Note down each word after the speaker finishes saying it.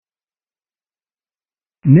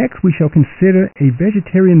Next, we shall consider a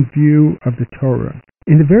vegetarian view of the Torah.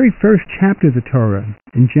 In the very first chapter of the Torah,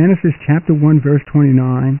 in Genesis chapter 1, verse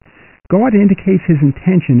 29, God indicates his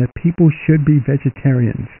intention that people should be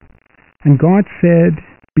vegetarians. And God said,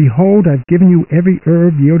 "Behold, I've given you every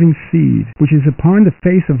herb yielding seed, which is upon the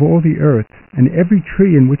face of all the earth, and every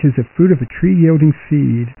tree in which is the fruit of a tree yielding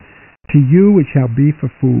seed, to you it shall be for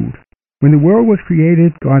food." When the world was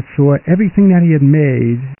created, God saw everything that he had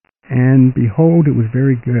made, and behold, it was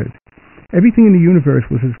very good. Everything in the universe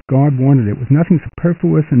was as God wanted it, with nothing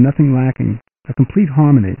superfluous and nothing lacking, a complete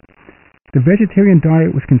harmony. The vegetarian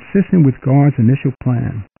diet was consistent with God's initial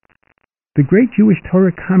plan. The great Jewish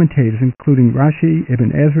Torah commentators, including Rashi,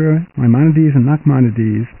 Ibn Ezra, Maimonides, and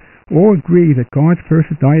Nachmanides, all agree that God's first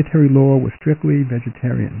dietary law was strictly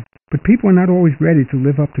vegetarian. But people are not always ready to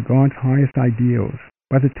live up to God's highest ideals.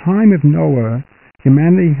 By the time of Noah,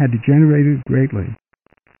 humanity had degenerated greatly.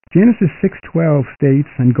 Genesis 6:12 states,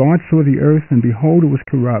 "And God saw the earth, and behold, it was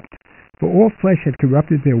corrupt, for all flesh had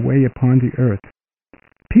corrupted their way upon the earth."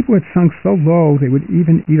 People had sunk so low they would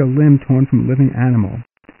even eat a limb torn from a living animal.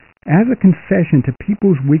 As a concession to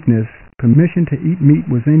people's weakness, permission to eat meat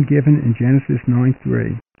was then given in Genesis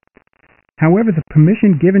 9:3. However, the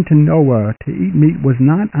permission given to Noah to eat meat was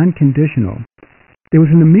not unconditional. There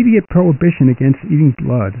was an immediate prohibition against eating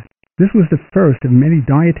blood. This was the first of many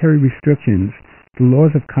dietary restrictions, the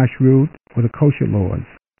laws of kashrut, or the kosher laws.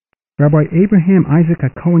 Rabbi Abraham Isaac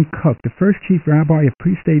Cohen Cook, the first chief rabbi of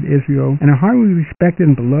pre-state Israel and a highly respected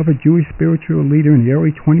and beloved Jewish spiritual leader in the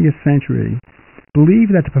early 20th century,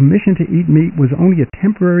 believed that the permission to eat meat was only a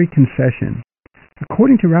temporary concession.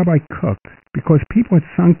 According to Rabbi Cook, because people had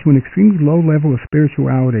sunk to an extremely low level of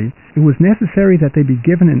spirituality, it was necessary that they be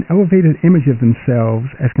given an elevated image of themselves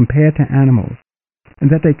as compared to animals, and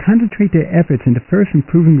that they concentrate their efforts into first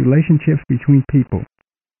improving relationships between people.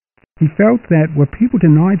 He felt that were people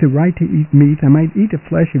denied the right to eat meat, they might eat the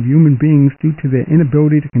flesh of human beings due to their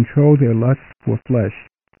inability to control their lust for flesh.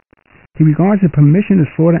 He regards the permission to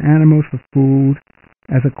slaughter animals for food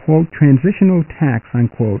as a, quote, transitional tax,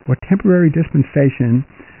 unquote, or temporary dispensation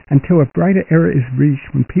until a brighter era is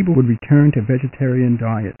reached when people would return to vegetarian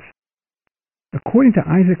diets. According to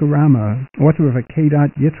Isaac Rama, author of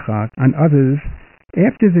Akedat Yitzchak, and others,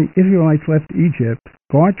 after the Israelites left Egypt,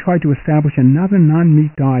 God tried to establish another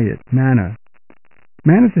non-meat diet, manna.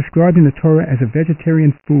 Manna is described in the Torah as a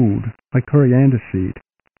vegetarian food, like coriander seed.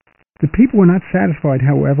 The people were not satisfied,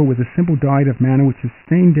 however, with a simple diet of manna which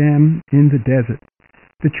sustained them in the desert.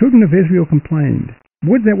 The children of Israel complained,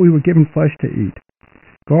 "Would that we were given flesh to eat."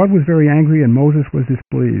 God was very angry and Moses was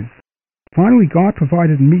displeased. Finally, God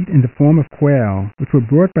provided meat in the form of quail, which were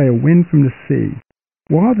brought by a wind from the sea.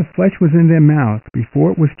 While the flesh was in their mouth,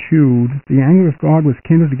 before it was chewed, the anger of God was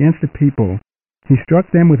kindled against the people. He struck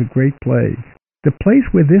them with a great plague. The place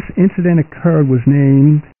where this incident occurred was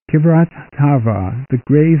named Kivrat Tava, the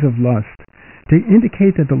graves of lust, to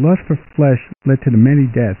indicate that the lust for flesh led to the many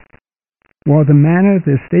deaths. While the manna,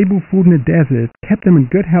 their stable food in the desert, kept them in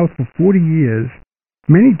good health for 40 years,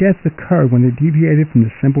 many deaths occurred when they deviated from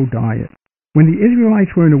the simple diet. When the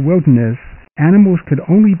Israelites were in the wilderness, animals could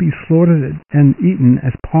only be slaughtered and eaten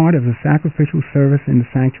as part of the sacrificial service in the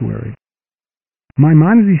sanctuary.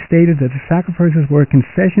 Maimonides stated that the sacrifices were a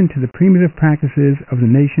concession to the primitive practices of the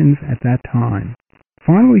nations at that time.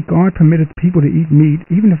 Finally, God permitted people to eat meat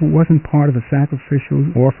even if it wasn't part of a sacrificial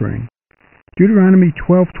offering. Deuteronomy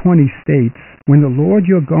 12:20 states, "When the Lord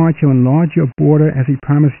your God shall enlarge your border as he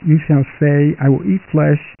promised, you shall say, I will eat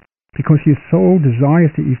flesh, because your soul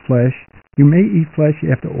desires to eat flesh. You may eat flesh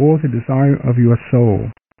after all the desire of your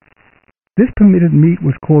soul." This permitted meat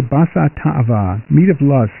was called basar ta'ava, meat of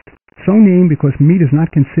lust, so named because meat is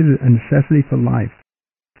not considered a necessity for life.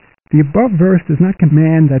 The above verse does not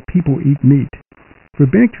command that people eat meat.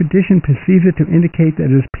 Rabbinic tradition perceives it to indicate that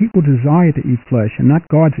it is people's desire to eat flesh and not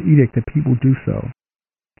God's edict that people do so.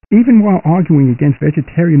 Even while arguing against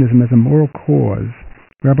vegetarianism as a moral cause,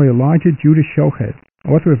 Rabbi Elijah Judah Shochet,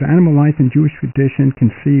 author of Animal Life in Jewish Tradition,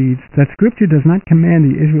 concedes that Scripture does not command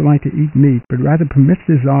the Israelite to eat meat, but rather permits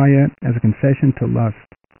desire as a concession to lust.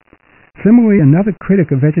 Similarly, another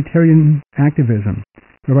critic of vegetarian activism,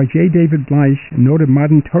 Rabbi J. David Bleish, a noted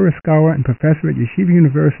modern Torah scholar and professor at Yeshiva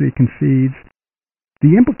University, concedes,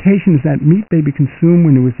 "The implication is that meat may be consumed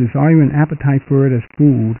when there is desire and appetite for it as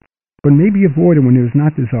food, but may be avoided when there is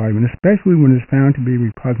not desire, and especially when it is found to be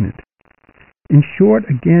repugnant." In short,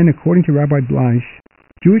 again, according to Rabbi Bleish,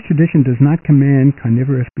 Jewish tradition does not command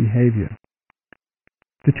carnivorous behavior.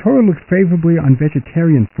 The Torah looks favorably on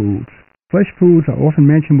vegetarian foods. Flesh foods are often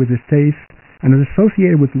mentioned with distaste and are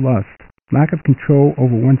associated with lust, lack of control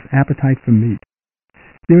over one's appetite for meat.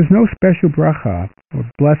 There is no special bracha or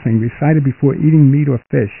blessing recited before eating meat or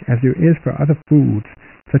fish, as there is for other foods,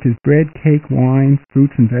 such as bread, cake, wine,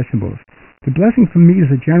 fruits, and vegetables. The blessing for meat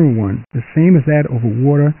is a general one, the same as that over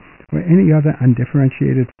water or any other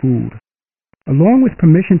undifferentiated food. Along with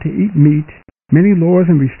permission to eat meat, many laws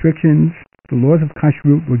and restrictions, the laws of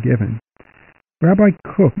kashrut, were given. Rabbi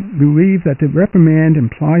Kook believed that the reprimand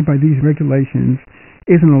implied by these regulations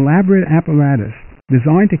is an elaborate apparatus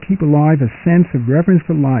designed to keep alive a sense of reverence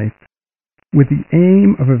for life, with the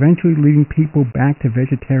aim of eventually leading people back to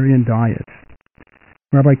vegetarian diets.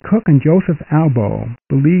 Rabbi Kook and Joseph Albo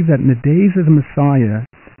believed that in the days of the Messiah,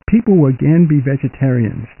 people will again be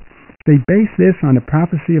vegetarians. They based this on the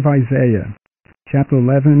prophecy of Isaiah, chapter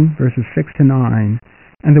 11, verses 6 to 9,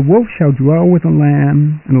 "And the wolf shall dwell with the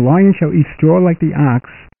lamb, and the lion shall eat straw like the ox,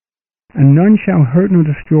 and none shall hurt nor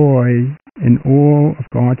destroy in all of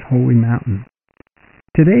God's holy mountain."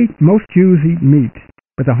 Today, most Jews eat meat,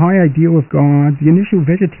 but the high ideal of God, the initial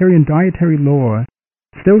vegetarian dietary law,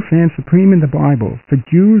 still stands supreme in the Bible for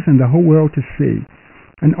Jews and the whole world to see,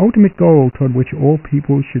 an ultimate goal toward which all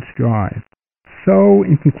people should strive. So,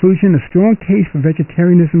 in conclusion, a strong case for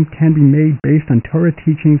vegetarianism can be made based on Torah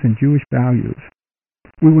teachings and Jewish values.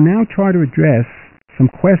 We will now try to address some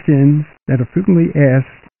questions that are frequently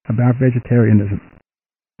asked about vegetarianism.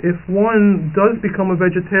 If one does become a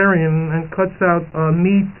vegetarian and cuts out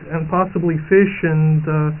meat and possibly fish and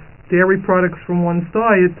dairy products from one's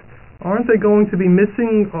diet, aren't they going to be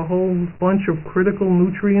missing a whole bunch of critical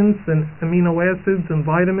nutrients and amino acids and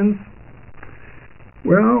vitamins?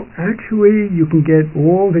 Well, actually, you can get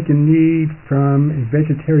all that you need from a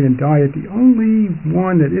vegetarian diet. The only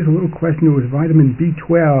one that is a little questionable is vitamin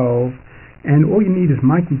B12, and all you need is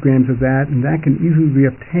micrograms of that, and that can easily be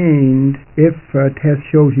obtained if a test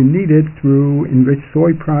shows you need it through enriched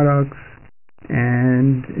soy products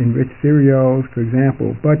and enriched cereals, for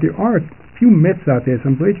example. But there are a few myths out there, so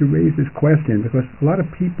I'm glad you raised this question, because a lot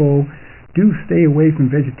of people do stay away from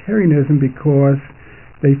vegetarianism because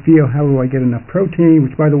they feel, how do I get enough protein,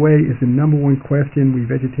 which, by the way, is the number one question we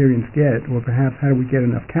vegetarians get, or perhaps how do we get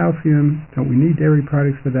enough calcium, don't we need dairy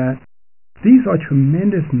products for that? These are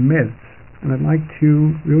tremendous myths, and I'd like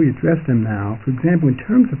to really address them now. For example, in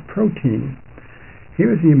terms of protein,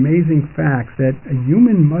 here is the amazing fact that a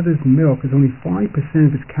human mother's milk is only 5%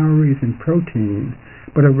 of its calories in protein,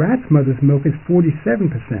 but a rat's mother's milk is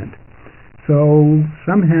 47%. So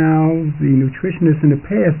somehow the nutritionists in the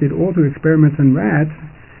past did all their experiments on rats,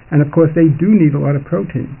 and of course they do need a lot of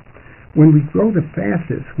protein. When we grow the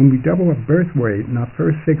fastest, when we double our birth weight in our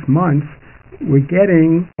first 6 months, we're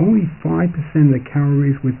getting only 5% of the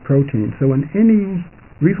calories with protein. So in any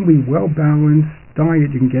reasonably well-balanced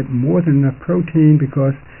diet, you can get more than enough protein,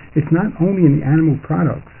 because it's not only in the animal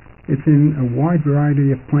products. It's in a wide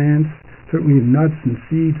variety of plants, certainly nuts and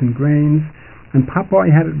seeds and grains. And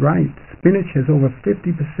Popeye had it right. Spinach has over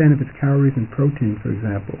 50% of its calories in protein, for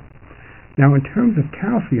example. Now, in terms of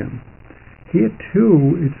calcium, here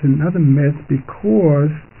too it's another myth,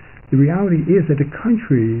 because the reality is that the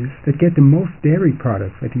countries that get the most dairy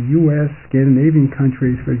products, like the U.S., Scandinavian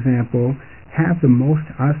countries, for example, have the most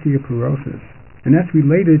osteoporosis. And that's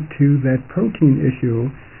related to that protein issue,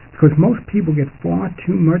 because most people get far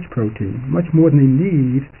too much protein, much more than they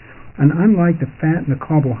need. And unlike the fat and the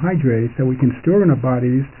carbohydrates that we can store in our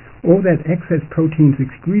bodies, all that excess protein is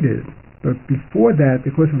excreted. But before that,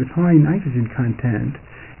 because of its high nitrogen content,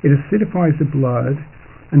 it acidifies the blood,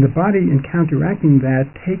 and the body, in counteracting that,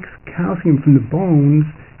 takes calcium from the bones,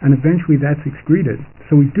 and eventually that's excreted.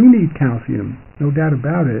 So we do need calcium, no doubt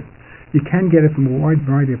about it. You can get it from a wide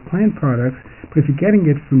variety of plant products, but if you're getting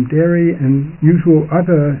it from dairy and usual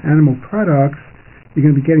other animal products, you're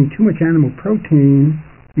going to be getting too much animal protein.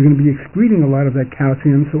 You're going to be excreting a lot of that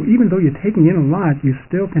calcium, so even though you're taking in a lot, you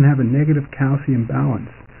still can have a negative calcium balance.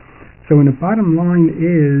 So the bottom line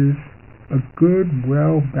is a good,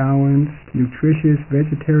 well-balanced, nutritious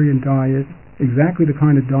vegetarian diet, exactly the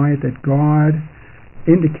kind of diet that God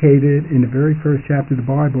indicated in the very first chapter of the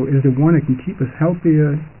Bible, is the one that can keep us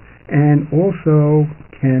healthier and also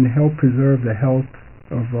can help preserve the health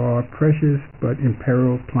of our precious but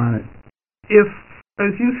imperiled planet. If,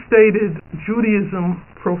 as you stated, Judaism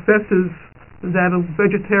professes that a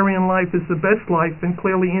vegetarian life is the best life and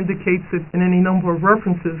clearly indicates it in any number of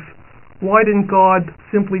references, why didn't God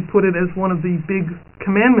simply put it as one of the big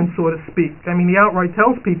commandments, so to speak? I mean, he outright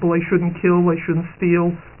tells people they shouldn't kill, they shouldn't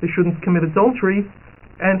steal, they shouldn't commit adultery,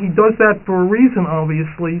 and he does that for a reason,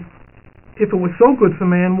 obviously. If it was so good for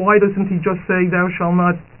man, why doesn't he just say, "Thou shalt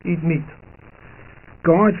not eat meat"?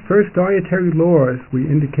 God's first dietary laws, we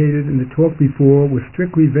indicated in the talk before, were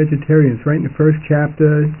strictly vegetarians. Right in the first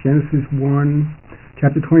chapter, Genesis 1,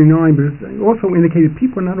 chapter 29, but it also indicated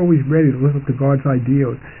people are not always ready to live up to God's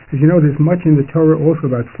ideals. As you know, there's much in the Torah also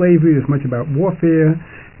about slavery, there's much about warfare,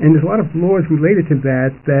 and there's a lot of laws related to that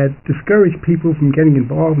that discourage people from getting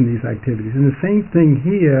involved in these activities. And the same thing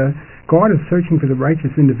here, God is searching for the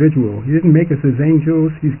righteous individual. He didn't make us as angels.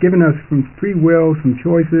 He's given us from free will some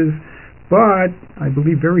choices, but I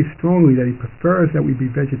believe very strongly that He prefers that we be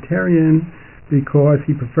vegetarian, because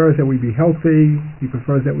He prefers that we be healthy. He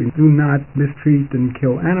prefers that we do not mistreat and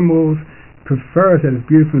kill animals. He prefers that His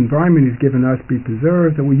beautiful environment He's given us be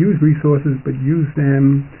preserved, that we use resources but use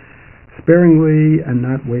them sparingly and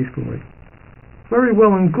not wastefully. Very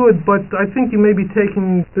well and good, but I think you may be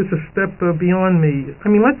taking this a step beyond me. I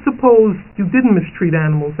mean, let's suppose you didn't mistreat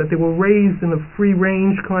animals, that they were raised in a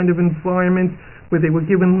free-range kind of environment where they were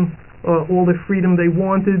given all the freedom they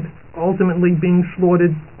wanted, ultimately being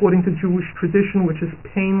slaughtered according to Jewish tradition, which is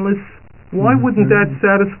painless. Why wouldn't that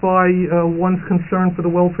satisfy one's concern for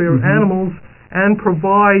the welfare of animals and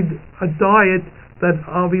provide a diet that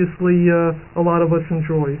obviously a lot of us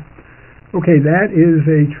enjoy? Okay, that is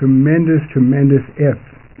a tremendous, tremendous if.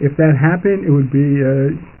 If that happened, it would be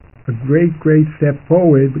a great, great step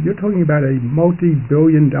forward, but you're talking about a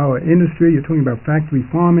multi-billion-dollar industry. You're talking about factory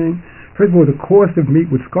farming. First of all, the cost of meat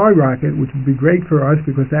would skyrocket, which would be great for us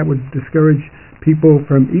because that would discourage people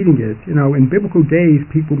from eating it. You know, in biblical days,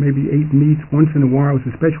 people maybe ate meat once in a while as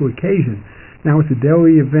a special occasion. Now it's a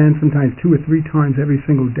daily event, sometimes 2 or 3 times every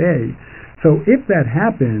single day. So if that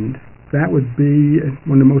happened, that would be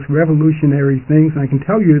one of the most revolutionary things. And I can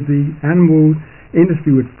tell you the animal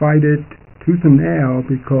industry would fight it tooth and nail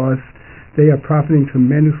because they are profiting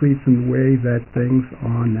tremendously from the way that things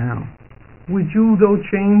are now. Would you, though,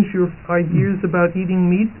 change your ideas about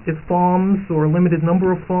eating meat if farms or a limited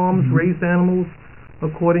number of farms raised animals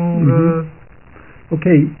according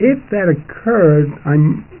Okay, if that occurred,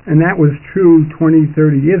 and that was true 20,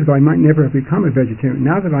 30 years ago, I might never have become a vegetarian.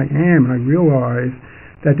 Now that I am, and I realize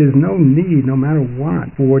that there's no need, no matter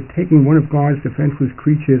what, for taking one of God's defenseless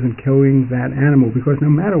creatures and killing that animal, because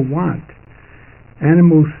no matter what,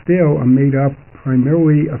 animals still are made up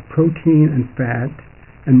primarily of protein and fat,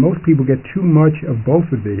 and most people get too much of both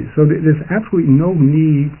of these. So there's absolutely no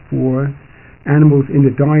need for animals in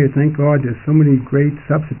the diet. Thank God there's so many great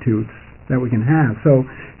substitutes that we can have. So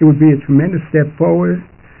it would be a tremendous step forward.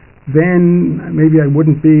 Then maybe I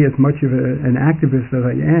wouldn't be as much of an activist as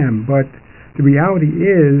I am, but the reality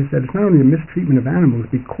is that it's not only a mistreatment of animals.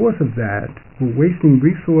 Because of that, we're wasting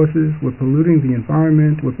resources, we're polluting the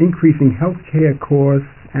environment, we're increasing healthcare costs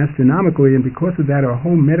astronomically, and because of that, our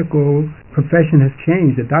whole medical profession has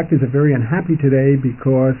changed. The doctors are very unhappy today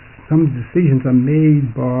because some decisions are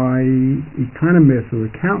made by economists or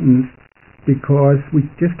accountants because we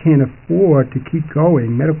just can't afford to keep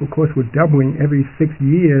going. Medical costs were doubling every 6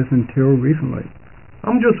 years until recently.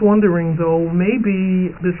 I'm just wondering, though,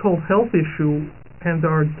 maybe this whole health issue and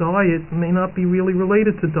our diet may not be really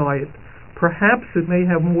related to diet. Perhaps it may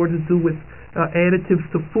have more to do with additives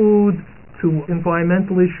to food, to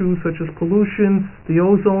environmental issues such as pollution, the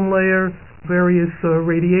ozone layer, various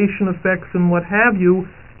radiation effects and what have you,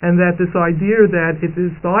 and that this idea that it is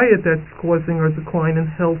diet that's causing our decline in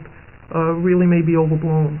health really may be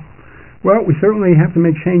overblown. Well, we certainly have to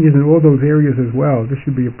make changes in all those areas as well. This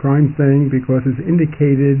should be a prime thing because, as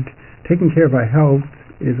indicated, taking care of our health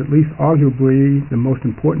is at least arguably the most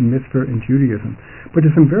important mitzvah in Judaism. But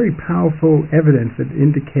there's some very powerful evidence that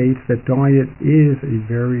indicates that diet is a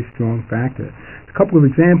very strong factor. A couple of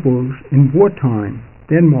examples. In wartime,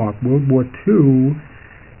 Denmark, World War II,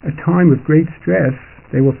 a time of great stress,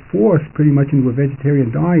 they were forced pretty much into a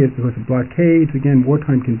vegetarian diet because of blockades, again,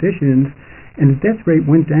 wartime conditions, and the death rate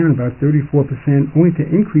went down about 34%, only to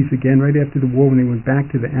increase again right after the war when they went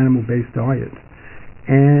back to the animal-based diet.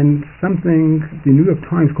 And something the New York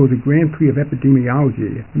Times calls a Grand Prix of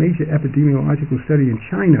epidemiology, a major epidemiological study in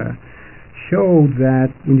China, showed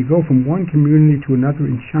that when you go from one community to another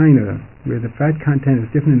in China, where the fat content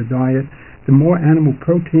is different in the diet, the more animal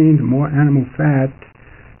protein, the more animal fat,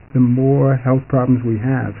 the more health problems we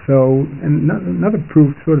have. So another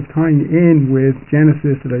proof sort of tying in with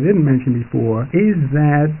Genesis that I didn't mention before is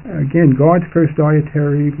that, again, God's first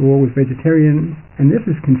dietary law was vegetarian, and this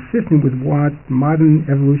is consistent with what modern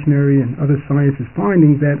evolutionary and other science is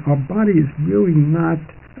finding, that our body is really not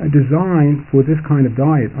designed for this kind of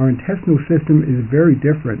diet. Our intestinal system is very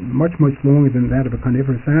different, much, much longer than that of a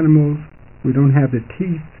carnivorous animal. We don't have the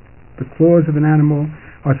teeth, the claws of an animal.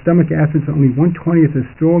 Our stomach acids are only 1/20th as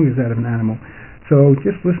strong as that of an animal. So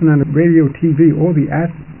just listen on the radio, TV, all the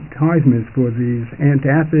advertisements for these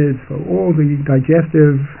antacids, for all the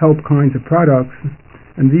digestive help kinds of products,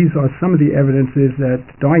 And these are some of the evidences that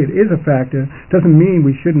diet is a factor. Doesn't mean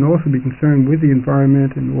we shouldn't also be concerned with the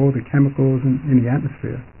environment and all the chemicals in the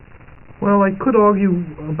atmosphere. Well, I could argue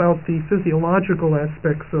about the physiological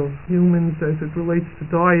aspects of humans as it relates to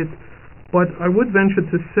diet, but I would venture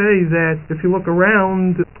to say that if you look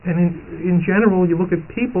around, and in general you look at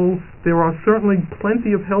people, there are certainly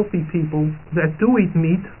plenty of healthy people that do eat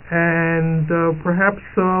meat, and perhaps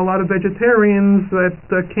a lot of vegetarians that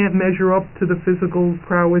can't measure up to the physical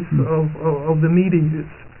prowess of the meat eaters.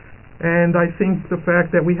 And I think the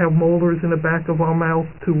fact that we have molars in the back of our mouth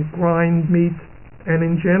to grind meat, and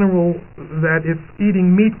in general that if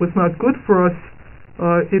eating meat was not good for us,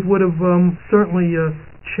 it would have certainly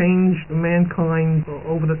changed mankind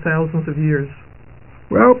over the thousands of years.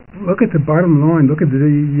 Well, look at the bottom line. Look at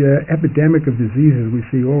the epidemic of diseases we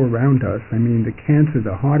see all around us. I mean, the cancer,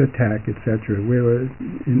 the heart attack, etc., where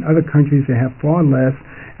in other countries they have far less.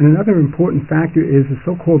 And another important factor is the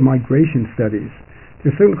so-called migration studies.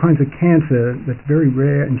 There are certain kinds of cancer that's very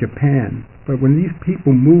rare in Japan, but when these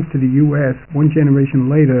people move to the U.S., one generation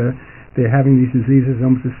later, they're having these diseases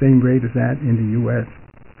almost the same rate as that in the U.S.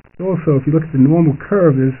 Also, if you look at the normal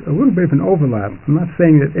curve, there's a little bit of an overlap. I'm not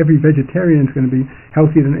saying that every vegetarian is going to be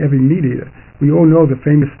healthier than every meat eater. We all know the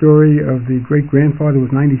famous story of the great-grandfather who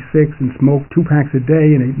was 96 and smoked 2 packs a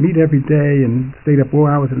day and ate meat every day and stayed up all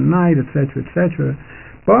hours of the night, etc., etc.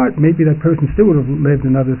 But maybe that person still would have lived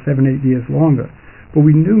another 7-8 years longer. But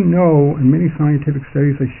we do know, and many scientific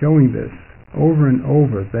studies are showing this over and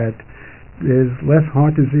over, that there's less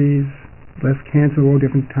heart disease, less cancer of all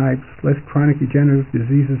different types, less chronic degenerative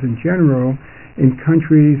diseases in general in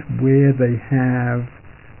countries where they have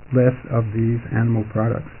less of these animal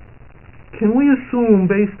products. Can we assume,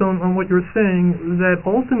 based on what you're saying, that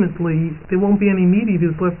ultimately there won't be any meat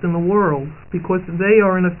eaters left in the world because they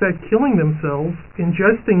are in effect killing themselves,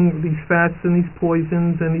 ingesting these fats and these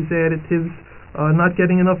poisons and these additives, not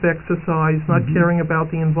getting enough exercise, not caring about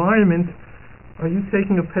the environment? Are you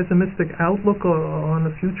taking a pessimistic outlook on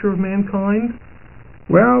the future of mankind?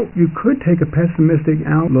 Well, you could take a pessimistic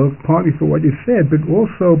outlook, partly for what you said, but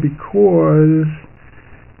also because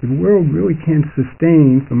the world really can't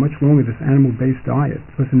sustain for much longer this animal-based diet.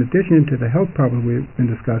 Because in addition to the health problems we've been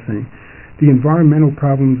discussing, the environmental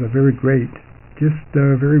problems are very great. Just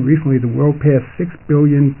very recently, the world passed 6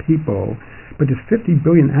 billion people, but there's 50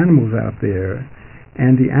 billion animals out there,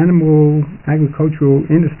 and the animal agricultural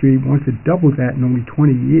industry wants to double that in only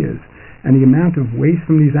 20 years. And the amount of waste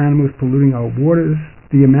from these animals polluting our waters,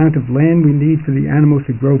 the amount of land we need for the animals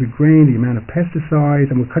to grow the grain, the amount of pesticides,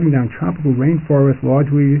 and we're cutting down tropical rainforests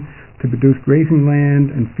largely to produce grazing land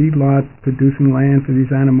and feedlot producing land for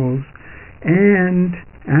these animals. And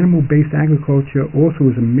animal-based agriculture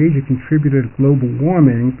also is a major contributor to global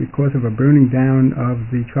warming because of a burning down of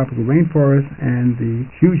the tropical rainforest and the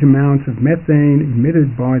huge amounts of methane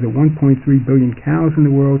emitted by the 1.3 billion cows in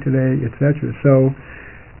the world today, etc. So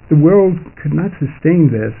the world could not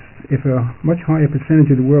sustain this if a much higher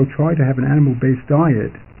percentage of the world tried to have an animal-based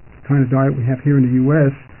diet, the kind of diet we have here in the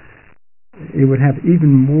U.S. It would have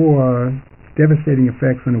even more devastating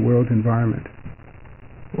effects on the world's environment.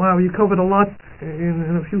 Wow, you covered a lot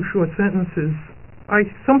in a few short sentences. I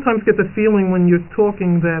sometimes get the feeling when you're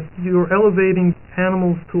talking that you're elevating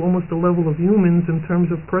animals to almost the level of humans in terms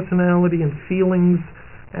of personality and feelings,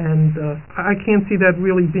 and I can't see that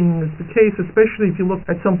really being the case, especially if you look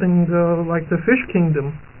at something like the fish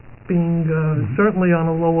kingdom being certainly on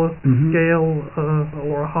a lower scale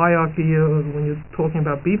or a hierarchy when you're talking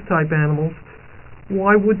about beef-type animals.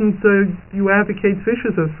 Why wouldn't you advocate fish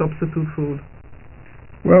as a substitute food?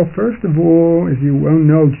 Well, first of all, as you well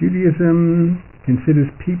know, Judaism considers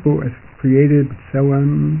people as created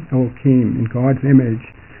B'Tselem Elohim, in God's image,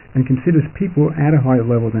 and considers people at a higher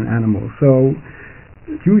level than animals. So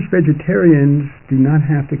Jewish vegetarians do not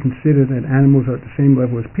have to consider that animals are at the same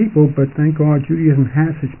level as people, but thank God Judaism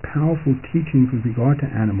has such powerful teachings with regard to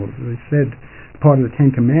animals. As I said, part of the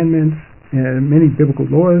Ten Commandments, many biblical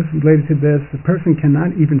laws related to this. A person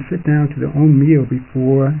cannot even sit down to their own meal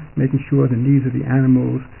before making sure the needs of the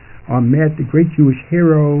animals are met. The great Jewish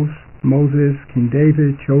heroes, Moses, King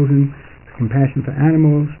David, chosen compassion for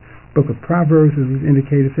animals. Book of Proverbs, as was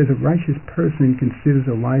indicated, says a righteous person considers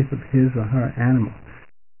the life of his or her animal.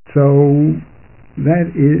 So that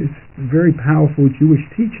is very powerful Jewish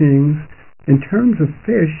teachings. In terms of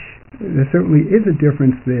fish, there certainly is a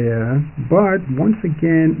difference there, but once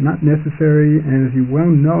again, not necessary, and as you well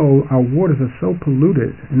know, our waters are so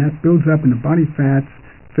polluted, and that builds up in the body fats,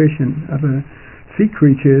 fish and other sea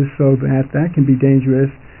creatures, so that can be dangerous.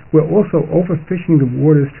 We're also overfishing the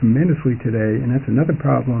waters tremendously today, and that's another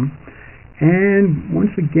problem. And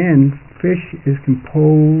once again, fish is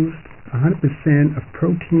composed 100% of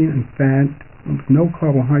protein and fat, no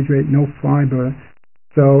carbohydrate, no fiber,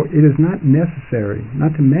 so it is not necessary,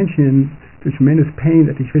 not to mention the tremendous pain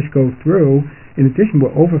that these fish go through. In addition,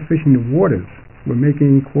 we're overfishing the waters. We're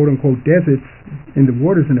making quote-unquote deserts in the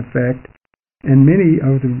waters, in effect, and many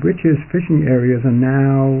of the richest fishing areas are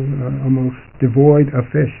now almost devoid of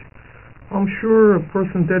fish. I'm sure a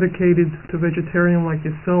person dedicated to vegetarian like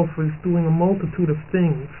yourself is doing a multitude of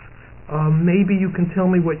things. Maybe you can tell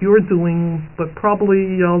me what you're doing, but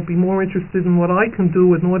probably I'll be more interested in what I can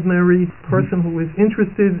do as an ordinary person who is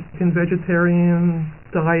interested in vegetarian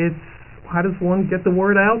diets. How does one get the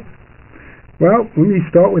word out? Well, let me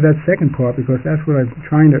start with that second part, because that's what I'm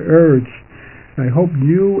trying to urge. I hope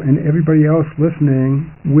you and everybody else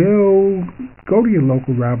listening will go to your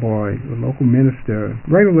local rabbi or local minister,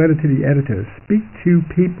 write a letter to the editor, speak to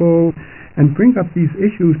people, and bring up these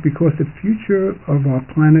issues, because the future of our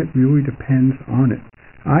planet really depends on it.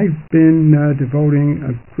 I've been devoting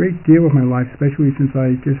a great deal of my life, especially since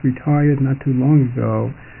I just retired not too long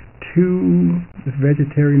ago, to this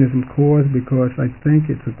vegetarianism cause, because I think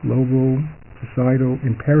it's a global societal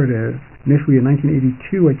imperative. Initially in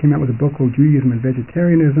 1982, I came out with a book called Judaism and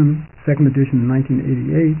Vegetarianism, second edition in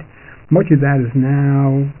 1988. Much of that is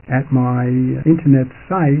now at my internet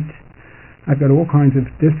site. I've got all kinds of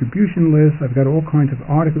distribution lists. I've got all kinds of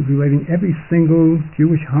articles relating every single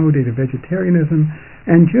Jewish holiday to vegetarianism,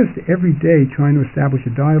 and just every day trying to establish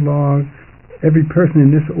a dialogue. Every person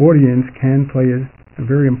in this audience can play a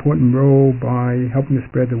very important role by helping to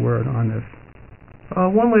spread the word on this.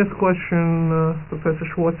 One last question, Professor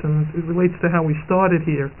Schwartz, and it relates to how we started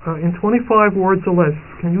here. In 25 words or less,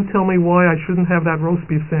 can you tell me why I shouldn't have that roast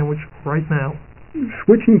beef sandwich right now?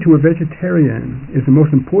 Switching to a vegetarian is the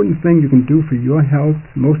most important thing you can do for your health,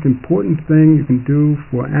 the most important thing you can do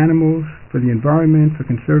for animals, for the environment, for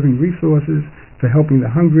conserving resources, for helping the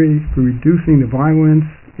hungry, for reducing the violence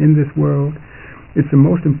in this world. It's the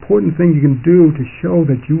most important thing you can do to show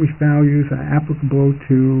that Jewish values are applicable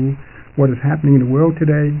to what is happening in the world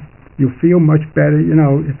today. You'll feel much better. You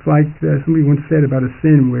know, it's like somebody once said about a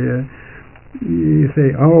sin where you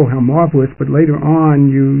say, oh, how marvelous, but later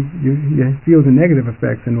on you feel the negative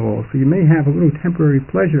effects and all. So you may have a little temporary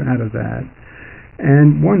pleasure out of that.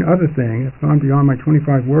 And one other thing, I've gone beyond my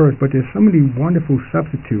 25 words, but there's so many wonderful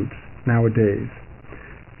substitutes nowadays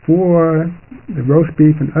for the roast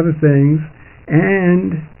beef and other things,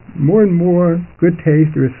 and more good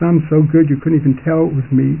taste. There are some so good you couldn't even tell it was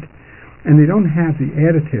meat. And they don't have the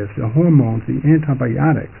additives, the hormones, the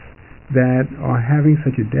antibiotics that are having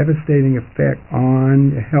such a devastating effect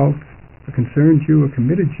on your health. A concerned Jew, a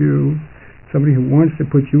committed Jew, somebody who wants to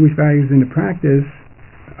put Jewish values into practice,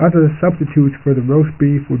 other substitutes for the roast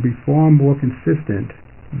beef would be far more consistent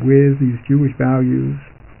with these Jewish values.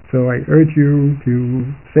 So I urge you to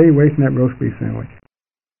stay away from that roast beef sandwich.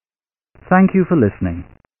 Thank you for listening.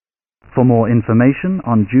 For more information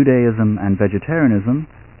on Judaism and vegetarianism,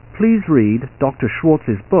 please read Dr.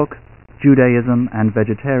 Schwartz's book, Judaism and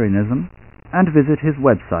Vegetarianism, and visit his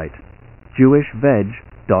website,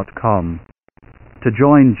 jewishveg.com. To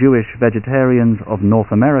join Jewish Vegetarians of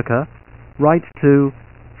North America, write to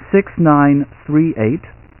 6938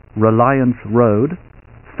 Reliance Road,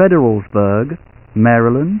 Federalsburg,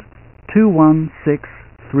 Maryland,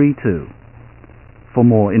 21632. For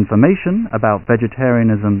more information about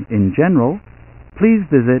vegetarianism in general, please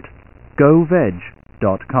visit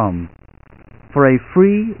goveg.com. For a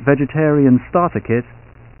free vegetarian starter kit,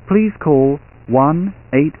 please call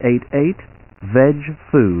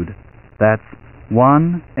 1-888-VEG-FOOD. That's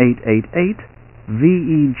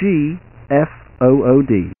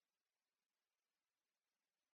 1-888-VEG-FOOD.